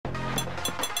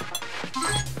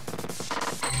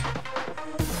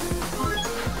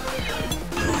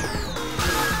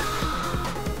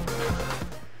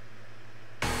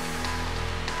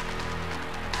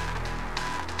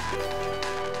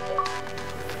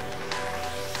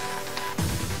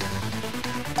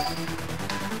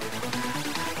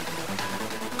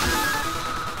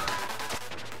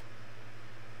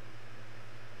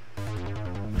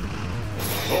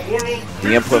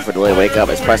The input for delay wake up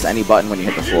is press any button when you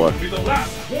hit the floor.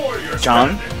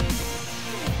 Chung?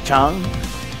 Chung?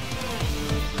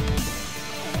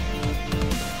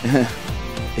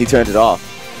 He turned it off.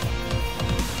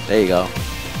 There you go.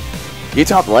 You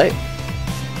turn off the light.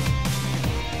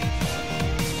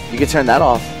 You can turn that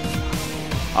off.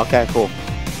 Okay, cool.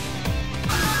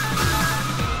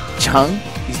 Chung?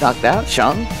 He's knocked out?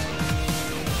 Chung?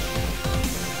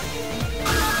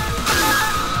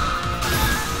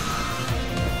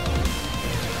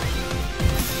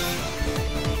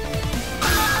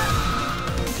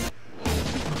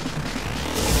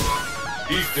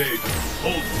 East Age,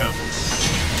 Old Temple.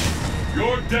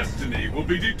 Your destiny will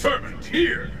be determined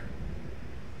here.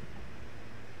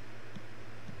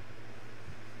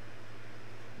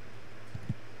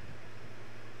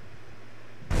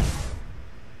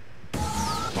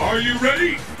 Are you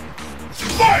ready?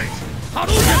 Fight!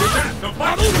 The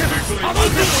fight is officially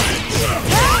underway.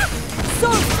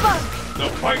 The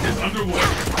fight is underway.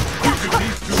 Each of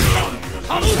these two challengers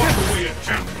will walk away a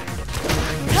champion.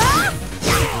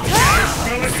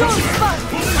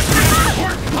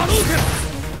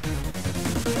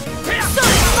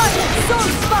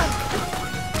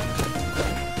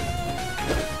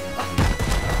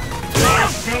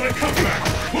 Smell a comeback.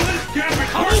 Will this gambit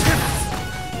work?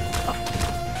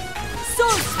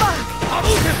 Soul Spark!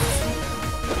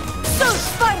 Soul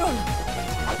Spiral!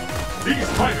 These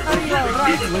fighters are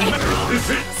really even better. Is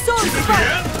it? Soul Is it the Spark!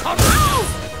 end?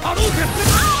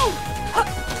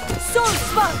 Soul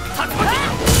Spark!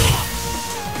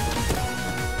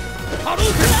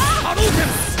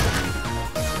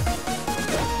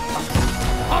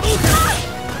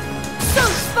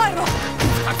 Soul Spiral!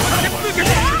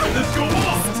 Can this go on?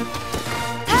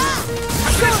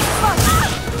 Soul Spark!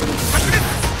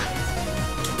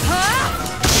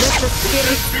 Let the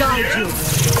spirits guide you.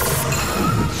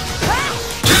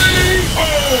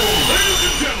 Ladies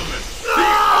and gentlemen, the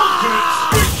ultimate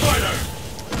street fighter.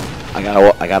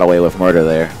 I got away with murder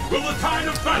there. Will the tide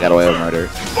of battle I got away with turn? murder.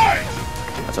 Fight!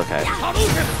 That's okay.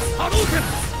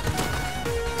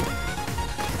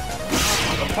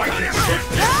 The fight is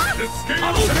shifting. The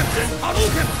scale is shifting.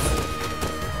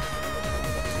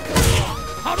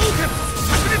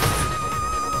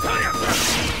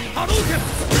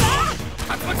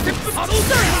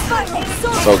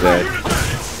 So good.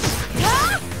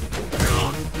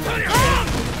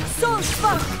 Soul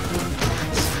Spark!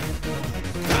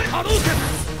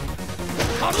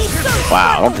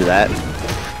 Wow, don't do that.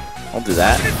 Don't do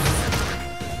that.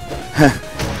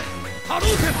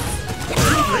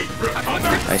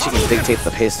 Like, she can dictate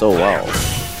the pace so well.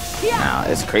 Nah,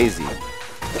 it's crazy.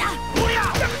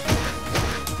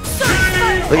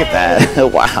 Look at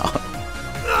that. Wow.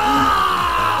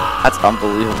 That's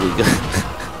unbelievably good.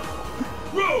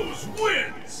 Rose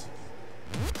wins.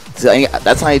 See,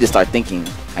 that's how I need to start thinking.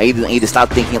 I need to stop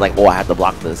thinking like, oh, I have to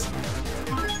block this.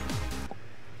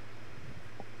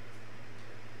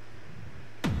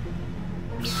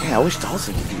 Yeah, I wish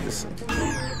Dawson could do this.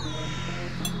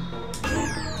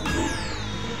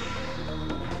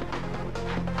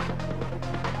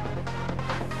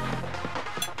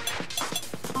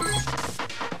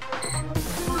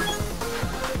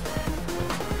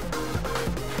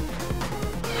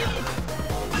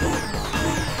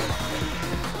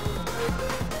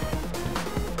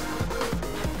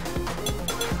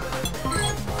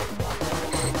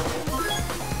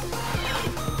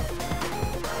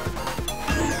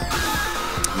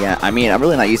 Yeah, I mean, I'm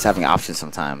really not used to having options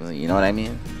sometimes. You know what I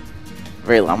mean?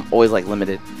 I'm always like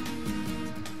limited.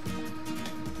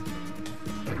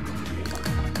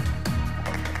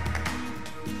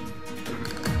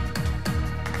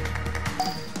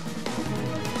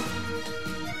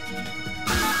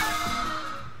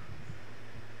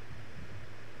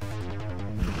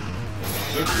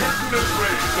 The curtain is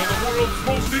raised on the world's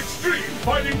most extreme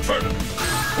fighting tournament.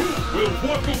 Who will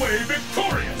walk away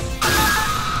victorious?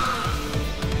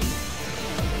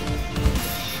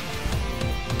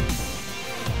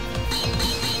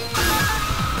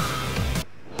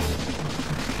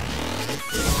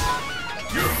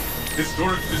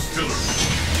 Historic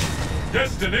Distillery.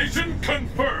 Destination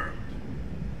confirmed.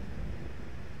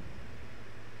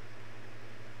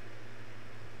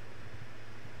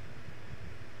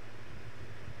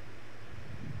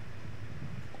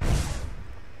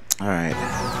 All right.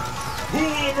 Who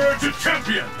will emerge a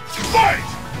champion? Fight!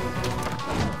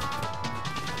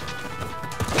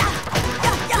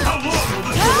 How long will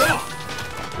this go on?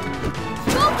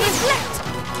 Smoking left!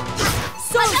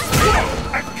 So square!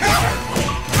 A counter!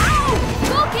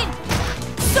 Smoking!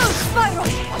 So spiral!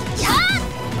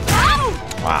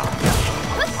 Wow.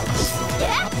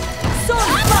 So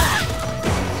spiral!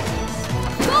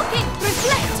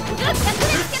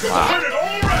 It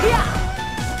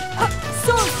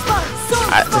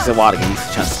takes a while to get used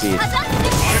to Chun's speed.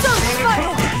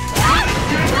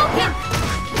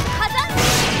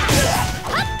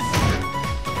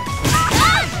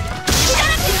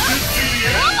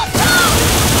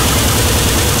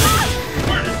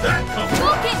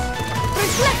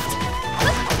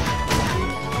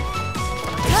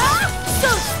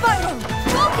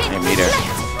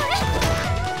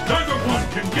 Neither one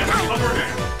can get the upper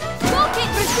hand.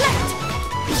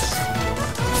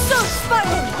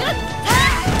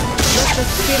 Let the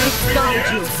spirit guide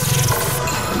you.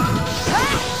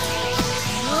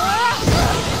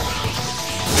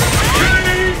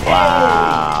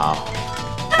 Wow.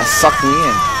 That sucked me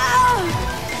in.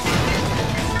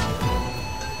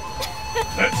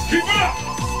 Let's keep it up.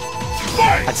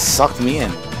 Fight! That sucked me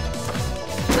in.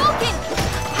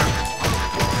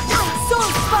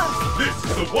 This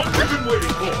is the one we've been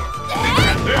waiting for.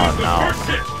 And there's the first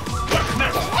hit. What's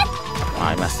next?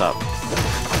 I messed up.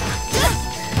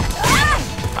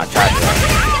 I tried to.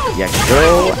 Yeah,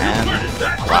 go and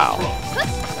wow.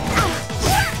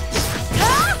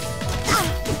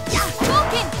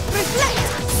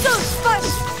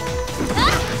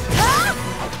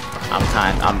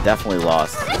 I'm definitely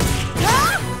lost. Let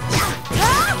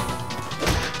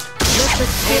the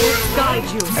spirit guide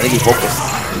you. I think he focused.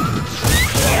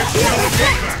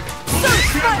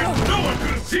 No one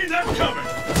could have seen that coming.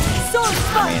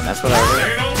 I mean, that's what I heard.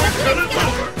 Ain't almost done it's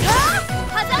over.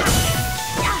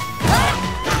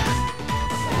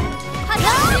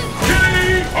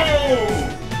 K.O.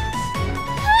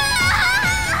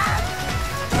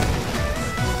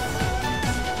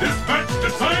 This match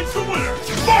decides the winner.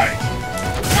 Fight!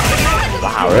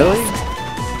 Wow, really?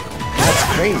 That's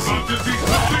crazy. About to see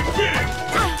something big.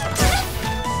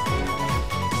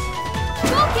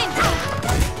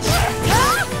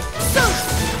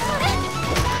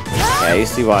 Yeah, I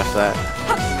used to watch that.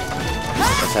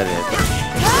 Yes, I did.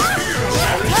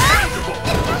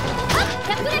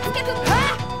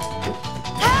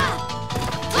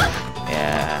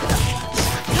 Yeah.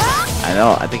 I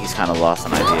know. I think he's kind of lost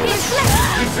on ideas. Is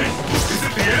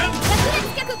it the end?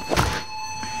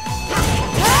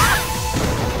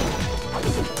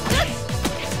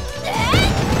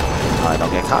 Oh,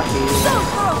 don't get cocky.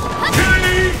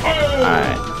 K.O.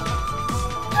 Alright.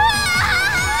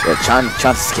 Yeah,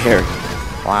 Chun's scared.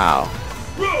 Wow.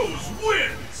 Rose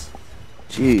wins.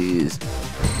 Jeez.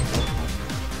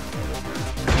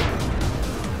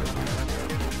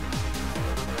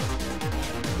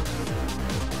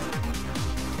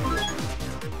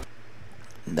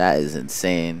 That is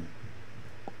insane.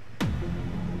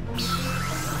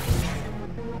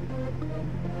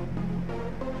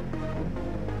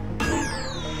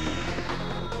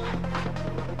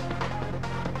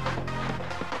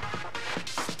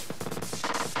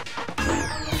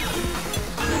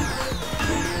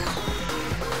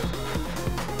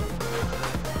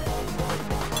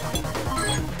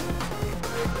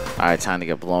 Alright, time to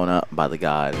get blown up by the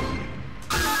god.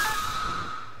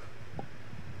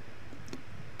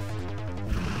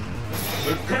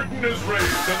 The curtain is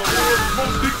raised on the world's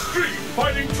most extreme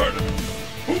fighting tournament.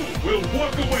 Who will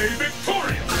walk away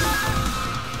victorious?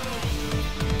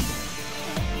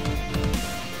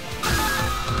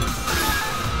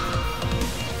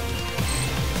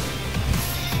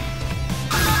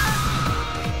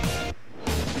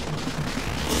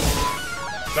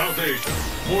 South Asia,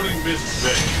 Morning Mist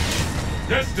Bay.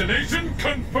 Destination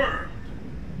confirmed.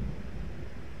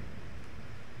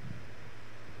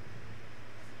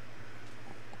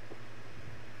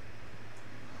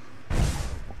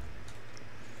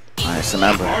 Alright, so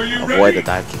remember, avoid the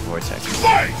dive kick vortex.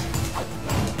 Fight!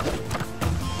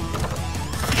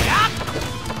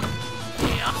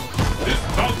 This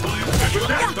bout will end with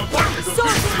that. The fight is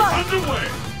officially underway.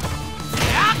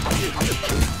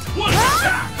 One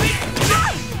attack!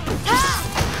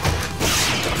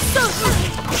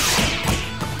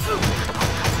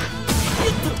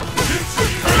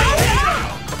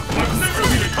 I've never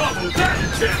seen a combo that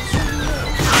intense.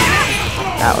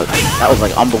 That was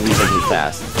like unbelievably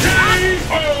fast.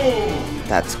 K.O.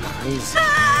 That's crazy.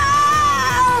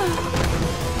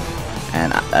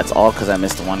 And that's all because I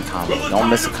missed the one combo. Don't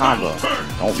miss a combo.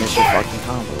 Don't miss your fucking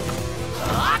combo.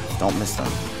 Don't miss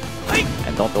them.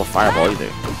 And don't throw a fireball either.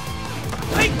 The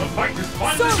fight is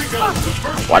finally begun. The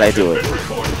first Why'd I match do has it? been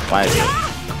recorded. Why is it?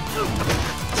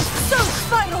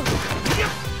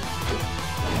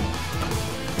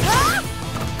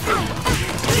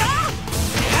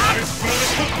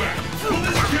 Nice putback. Will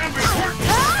this gambit work?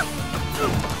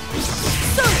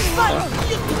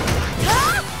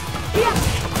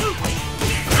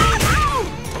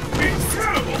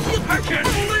 Incredible! I can't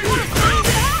believe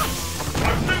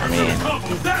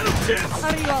That'll test.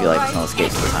 I feel like there's no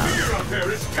escape this time. Fear out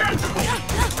there is tangible.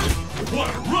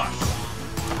 What a rush!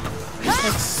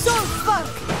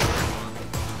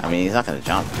 I mean, he's not gonna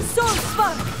jump.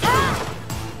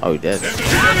 Oh, he did. It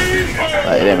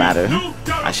It didn't matter.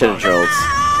 I should have drilled.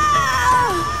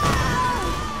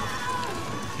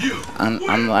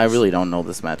 I really don't know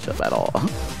this matchup at all.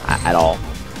 At all.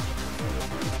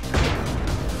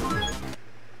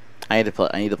 I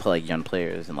need to play like young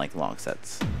players in like long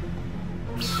sets.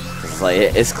 It's like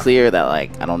it's clear that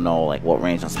like I don't know like what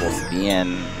range I'm supposed to be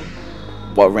in,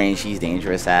 what range he's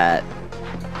dangerous at,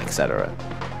 etc.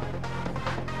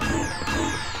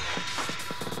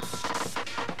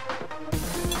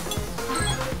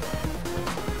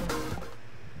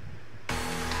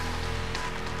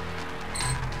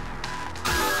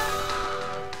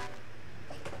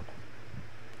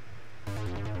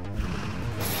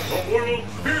 The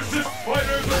world's fiercest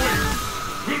fighters await.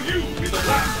 Will you be the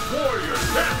last warrior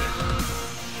standing?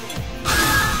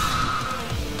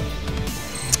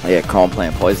 Oh yeah, Chrome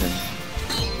playing Poison.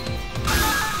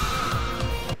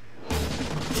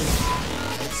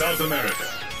 South America,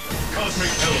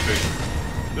 Cosmic Elevator.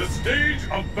 The stage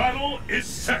of battle is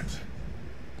set.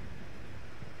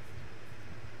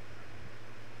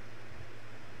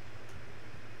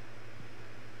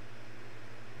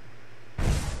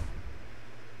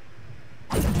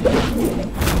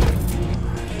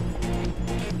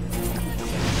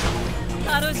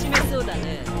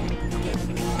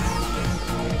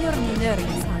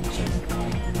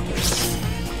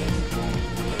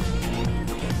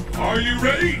 Are you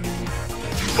ready?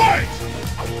 Fight!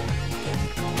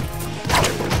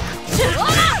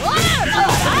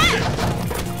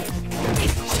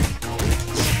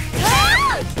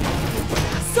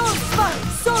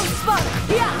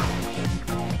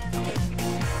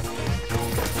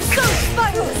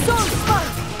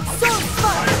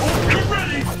 You're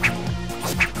ready!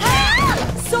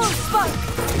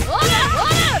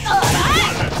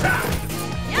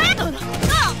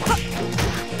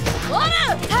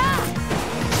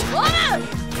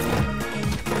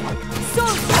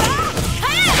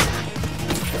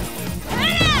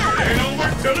 Ain't over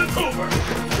till it's over!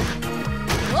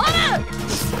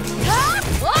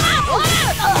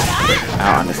 I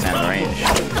don't understand the range.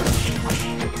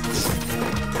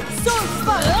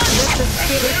 Let the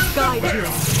spirits guide you.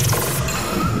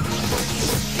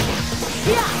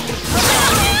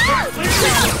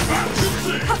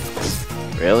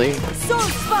 Really?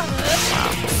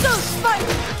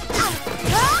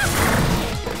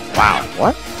 Wow.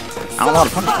 What? I don't know how to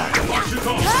punish that. Watch it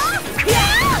off!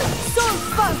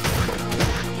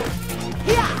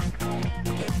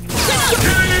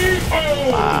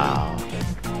 K.O. Wow.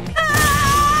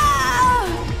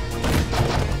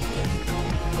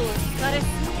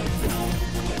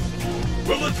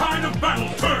 Will the tide of battle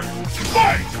turn?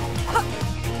 Fight!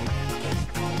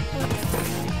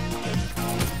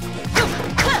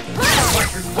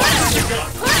 Fight is finally begun.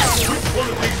 Which one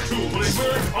of these two will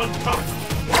emerge on top?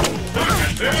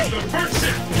 And there's the first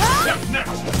hit. Step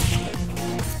next.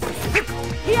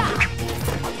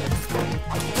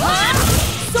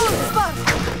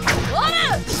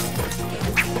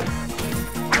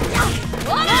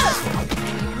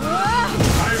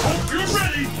 I hope you're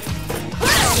ready.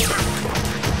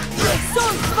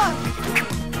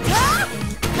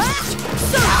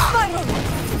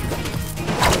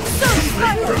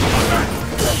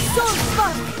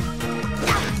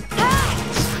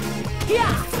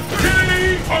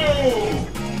 K.O.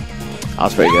 That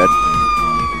was pretty good.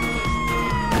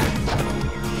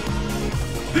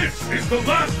 This is the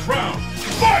last round.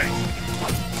 Fight!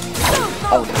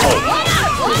 Oh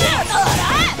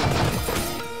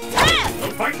The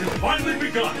fight has finally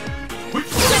begun. Which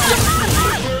one of you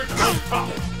will emerge on top?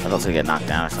 no! I thought gonna get knocked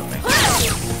down or something. All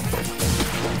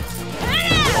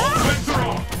bets are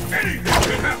off. Anything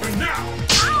can happen now.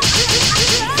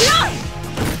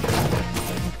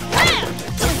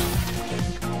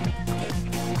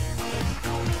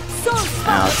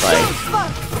 Now it's like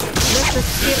Let the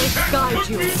spirits guide Could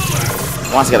you. be the last.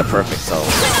 he wants to get a perfect, so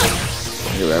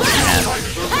do whatever he can.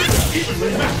 Fighters are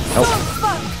evenly matched. Nope.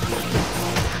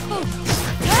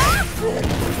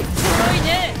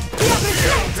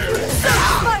 There is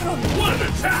what an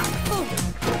attack!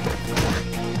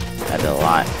 That did a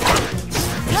lot.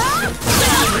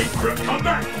 Wait for a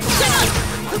comeback.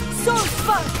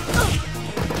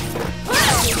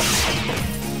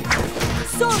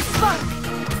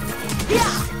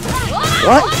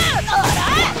 What?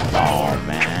 Oh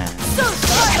man.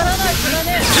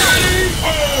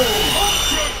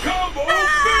 Ultra combo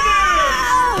finish!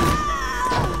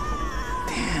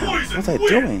 What was I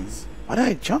doing? Why did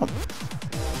I jump?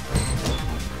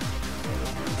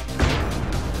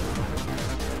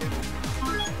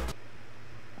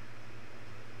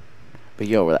 But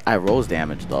yo, I rose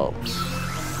damage though.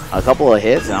 A couple of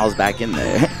hits and I was back in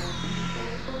there.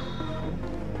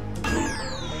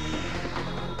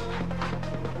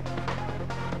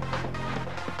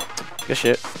 Good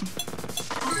shit.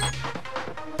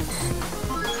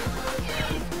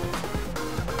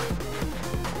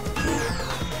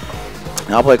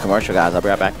 I'll play commercial, guys. I'll be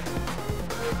right back.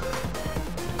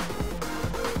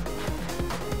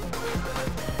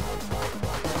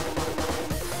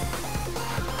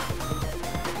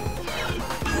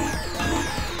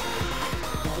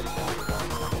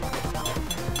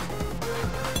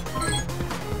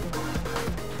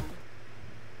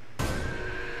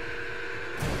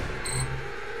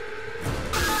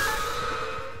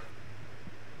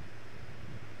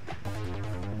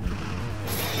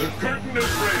 The curtain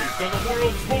is raised on the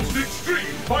world's most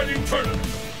extreme fighting tournament.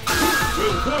 Who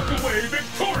will walk away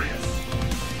victorious?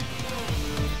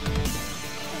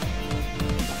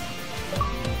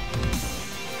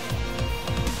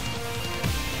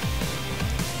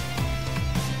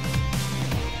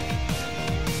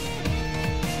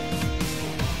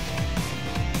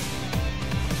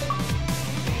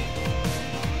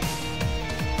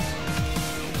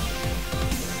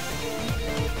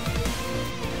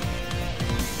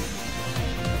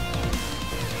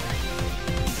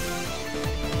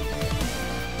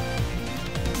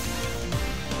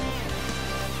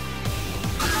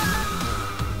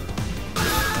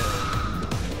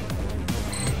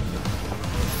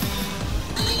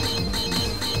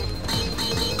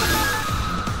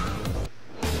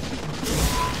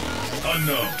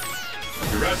 Unknown.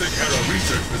 Jurassic Era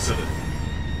Research Facility.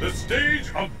 The stage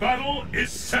of battle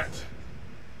is set.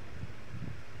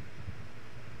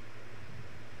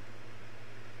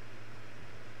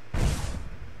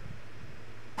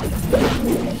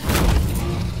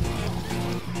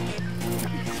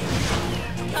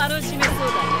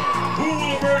 Who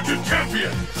will emerge a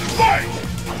champion? Fight!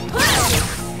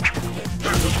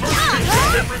 There's a first hit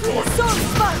in every corner.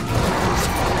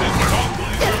 This top will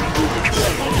determine who can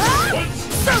once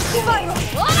and for all.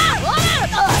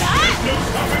 There's no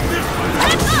stopping this one.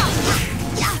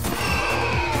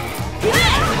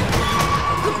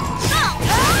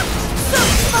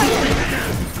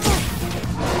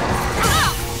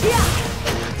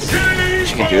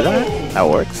 She can do that? That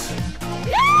works.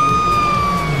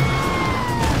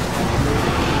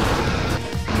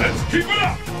 Let's keep it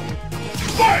up!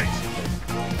 Fight!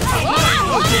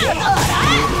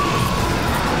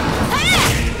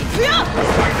 The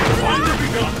fight has finally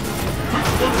begun! Which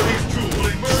one of these two will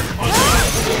emerge on top?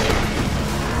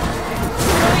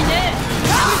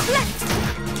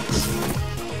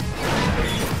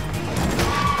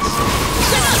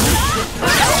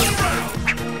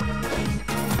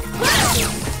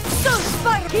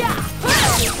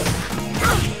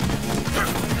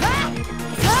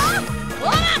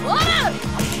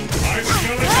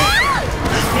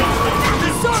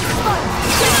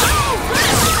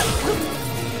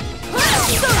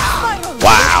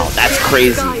 Wow, that's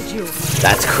crazy.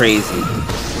 That's crazy.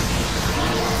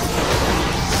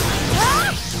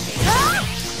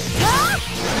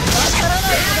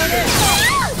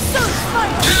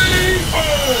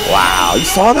 Wow, you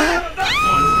saw that?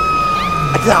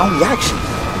 I did that on reaction.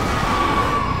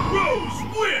 Rose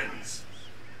wins!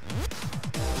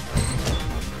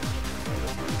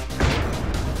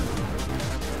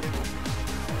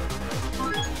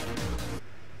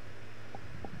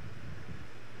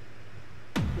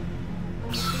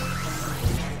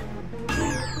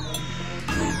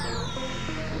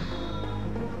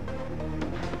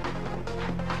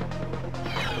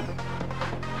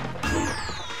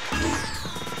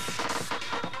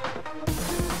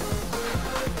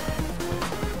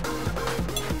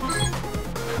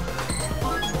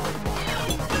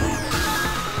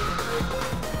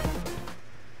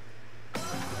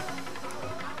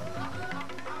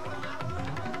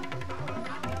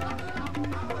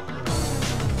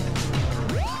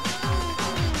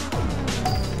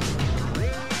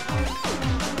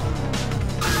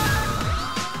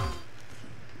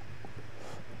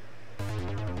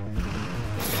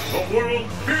 The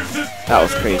world's fiercest That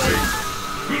was crazy.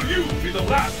 Will you be the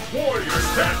last warrior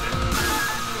standing?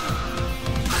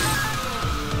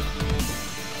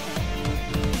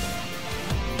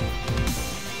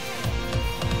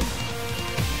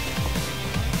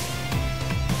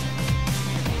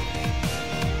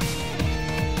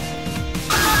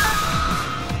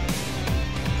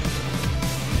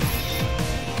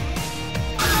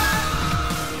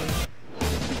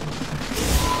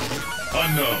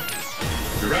 Unknown.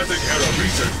 Jurassic Era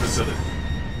Research Facility.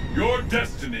 Your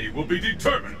destiny will be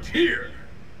determined here. 「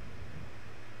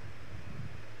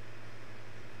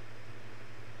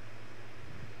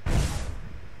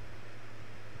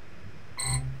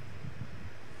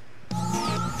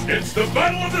It's the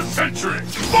battle of the century!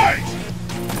 Fight!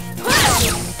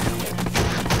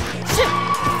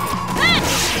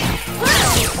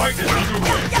 The fight is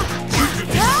underway. Each of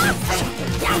these two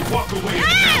will walk away in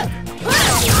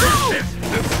this,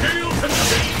 the scale to the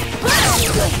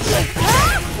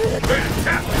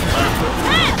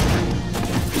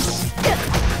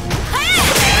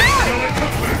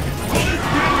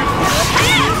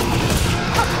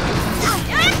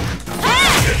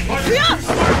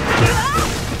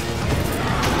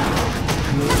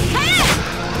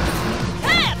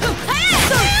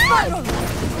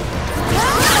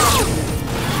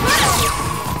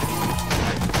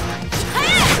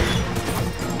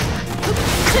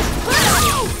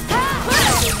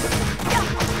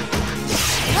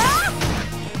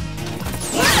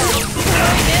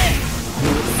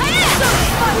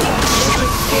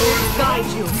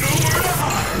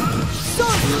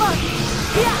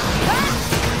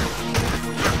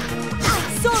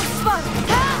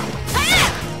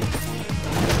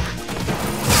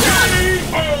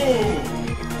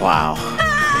Wow.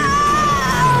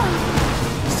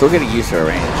 Still getting used to her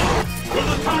range. Will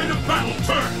the tide of battle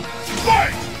turn?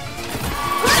 Fight!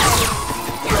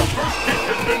 Your first hit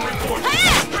has been recorded.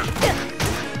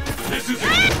 This is it.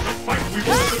 The fight we've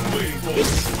all been waiting for.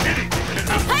 Anything can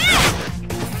happen.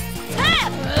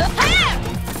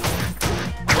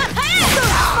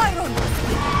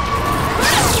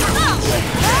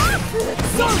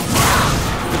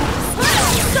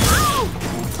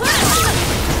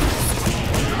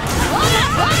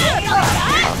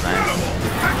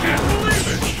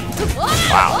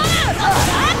 Wow.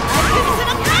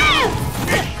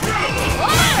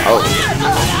 Oh.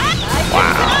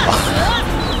 Wow.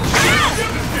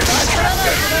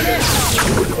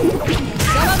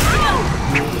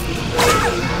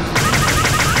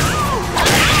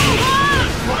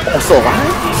 Oh, so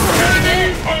alive?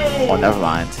 Oh, never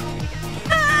mind.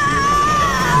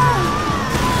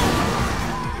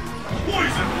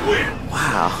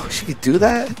 Wow, she could do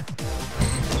that?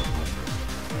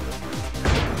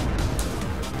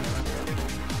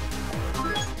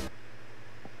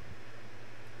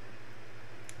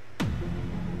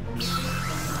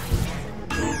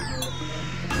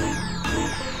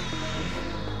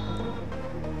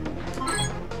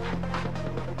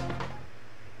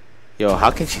 Yo,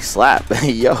 how can she slap?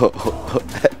 Yo,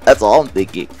 that's all I'm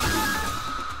thinking.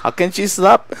 How can she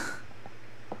slap?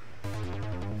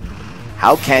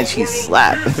 How can she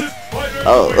slap?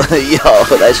 Oh,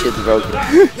 yo, that shit's broken.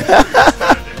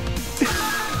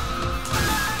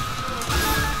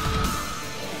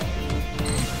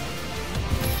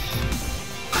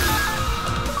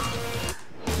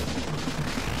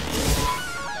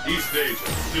 East Asia,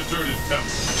 deserted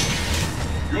temple.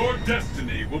 Your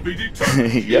destiny will be determined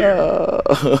here. Yo.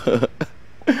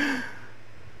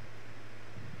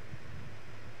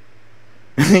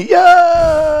 Yo.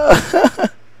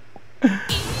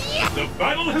 The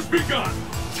battle has begun.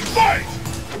 Fight!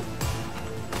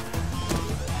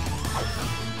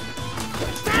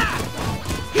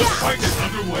 The fight is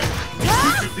underway.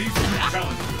 Each of these two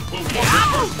challengers will walk. The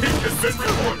first hit has been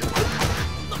recorded.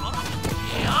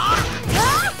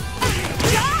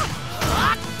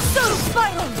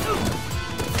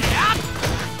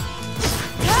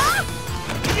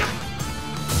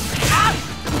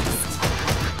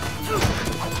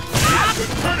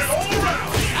 Turn it all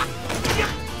around.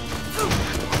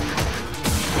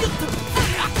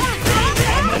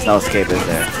 There's no escape, is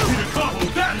there?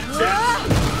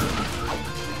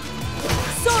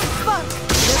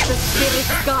 Let the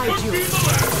spirits guide you.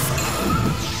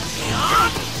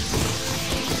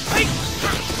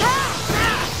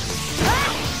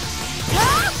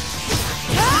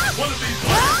 One of these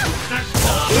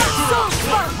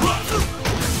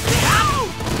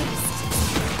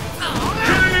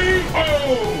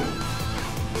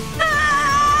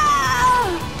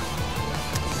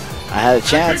I had a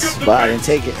chance, but I didn't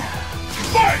take it. I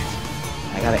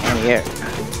got an anti-air.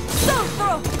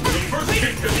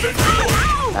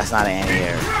 That's not an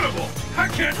anti-air. I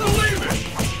can't believe it.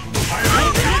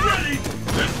 Ready.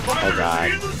 Oh god.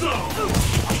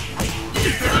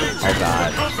 Oh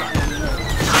god.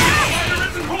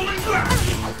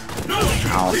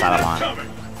 I almost out of line.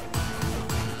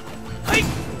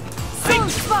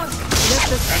 Let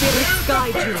the spirits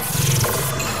guide you.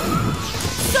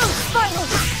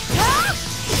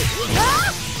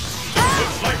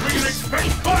 Looks like we can expect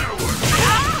fireworks.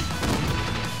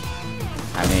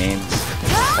 I mean,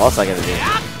 what else I gotta do?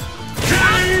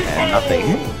 Yeah, nothing.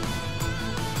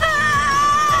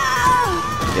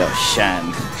 Yo, Shan.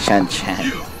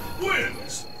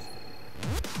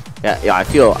 Yeah, I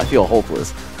feel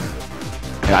hopeless.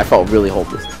 Yeah, I felt really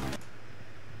hopeless.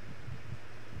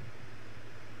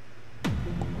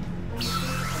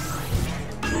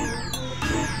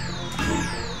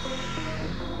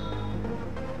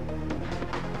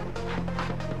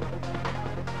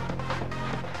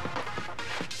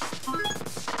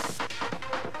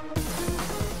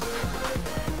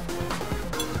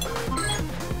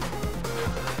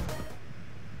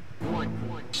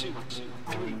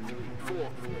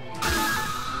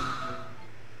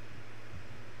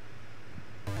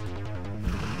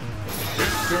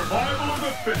 Survival of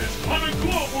the fittest on a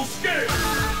global scale.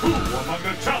 Who among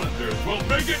the challengers will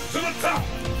make it to the top?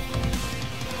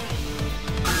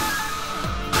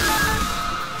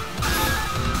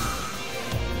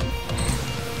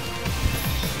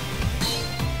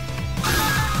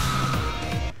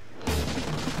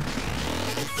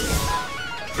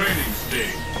 Training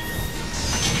stage.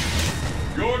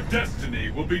 Your destiny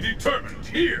will be determined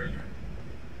here.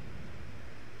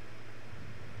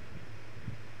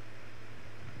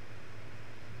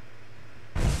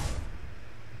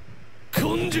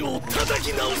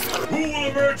 Who will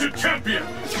emerge a champion?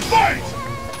 Fight!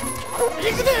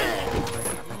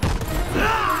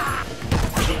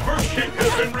 The first kick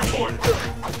has been recorded.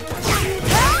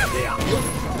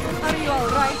 Are you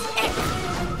alright?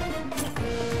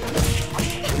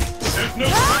 There's no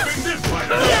stopping this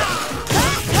fighter.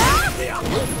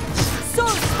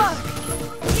 Soul Spark!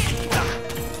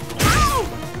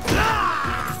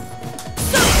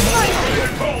 You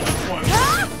call this one.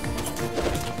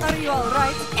 Are you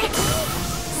alright?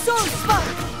 Soul Spark!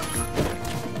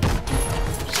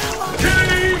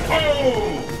 K.O.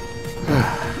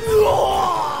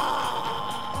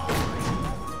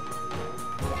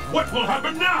 What will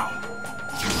happen now?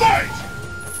 Fight!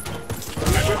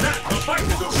 And with that, the fight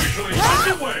is officially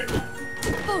underway.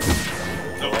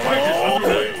 The fight is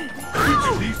underway. Each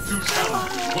of these two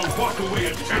challengers will walk away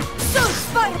as champions. Soul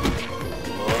Spark!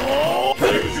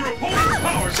 Use your opponent's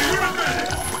power to your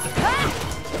advantage.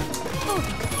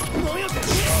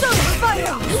 Soul Spark!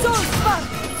 Soul Spark!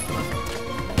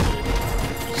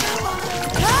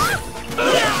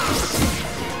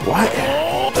 What?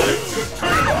 This should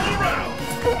turn it all around.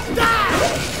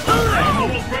 I'm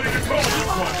almost ready to call this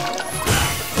one.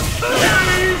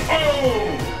 K.O.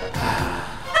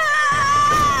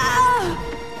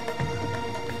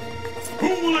 Who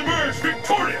will emerge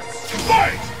victorious?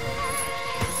 Fight!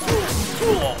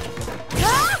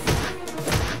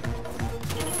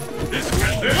 This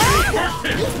can their first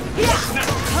hit. What's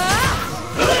next?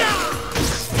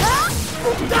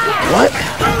 What?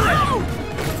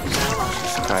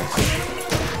 Jesus Christ.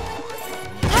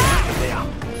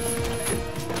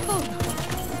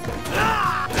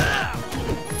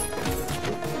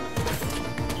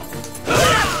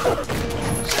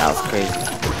 That was crazy.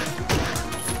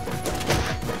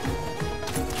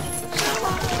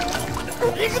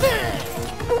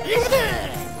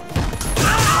 I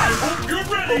hope you're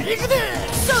ready.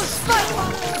 Soul Spark!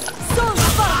 Soul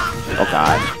Spark! Oh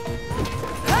God.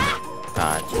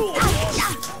 God.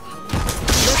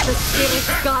 Let the spirit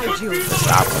guide you.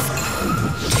 Stop him.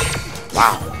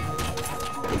 Wow.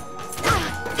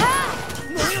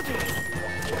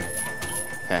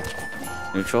 Okay.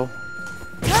 Neutral.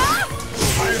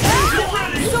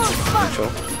 Soul Spark! Neutral.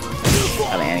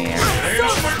 Out of any air.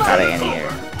 Out of any air.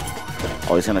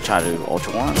 Oh, he's gonna try to do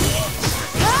Ultra One.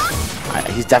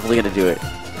 He's definitely gonna do it.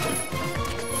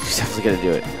 He's definitely gonna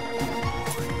do it.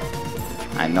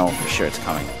 I know for sure it's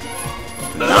coming.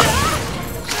 No.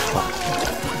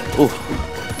 Ooh.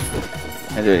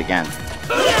 Gonna do it again.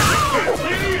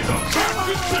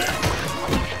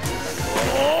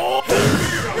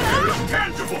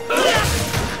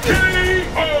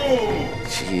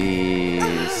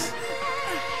 Jeez.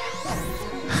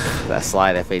 That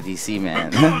slide FADC,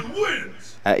 man.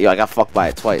 Yo, I got fucked by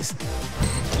it twice.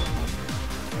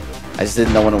 I just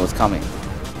didn't know when it was coming.